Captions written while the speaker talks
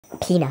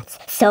Peanuts.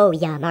 So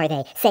yum, are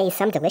they? Say,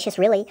 some delicious,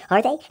 really,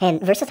 are they?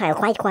 And versatile,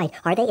 quite,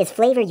 are they? Is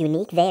flavor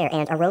unique there,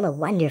 and aroma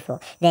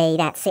wonderful? They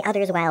that say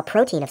others, while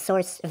protein of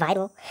source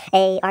vital.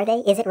 Are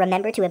they? Is it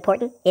remembered to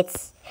important?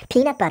 It's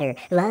peanut butter,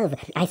 love,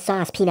 ice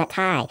sauce, peanut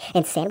tie,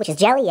 and sandwiches,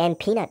 jelly, and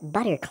peanut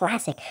butter,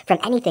 classic. From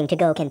anything to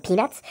go can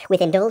peanuts,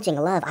 with indulging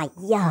love,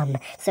 yum.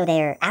 So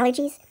their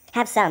allergies?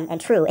 Have some, and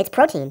true, it's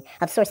protein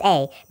of source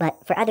A,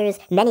 but for others,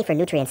 many for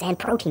nutrients and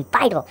protein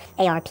vital.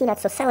 Are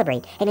peanuts, so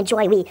celebrate and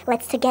enjoy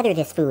let's together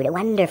this food,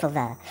 wonderful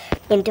the.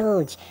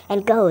 Indulge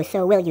and go,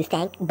 so will you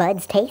thank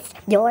buds taste,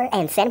 your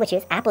and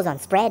sandwiches, apples on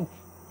spread.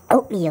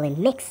 Oatmeal and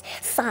mix,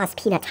 sauce,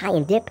 peanut tie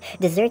and dip,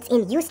 desserts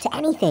in use to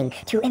anything,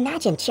 to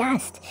imagine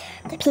just.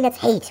 The peanuts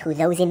hate who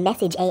those in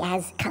message A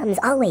as comes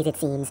always it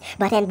seems,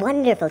 but and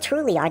wonderful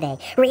truly are they,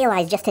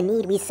 realize just a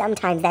need we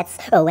sometimes that's,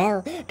 oh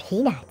well,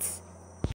 peanuts.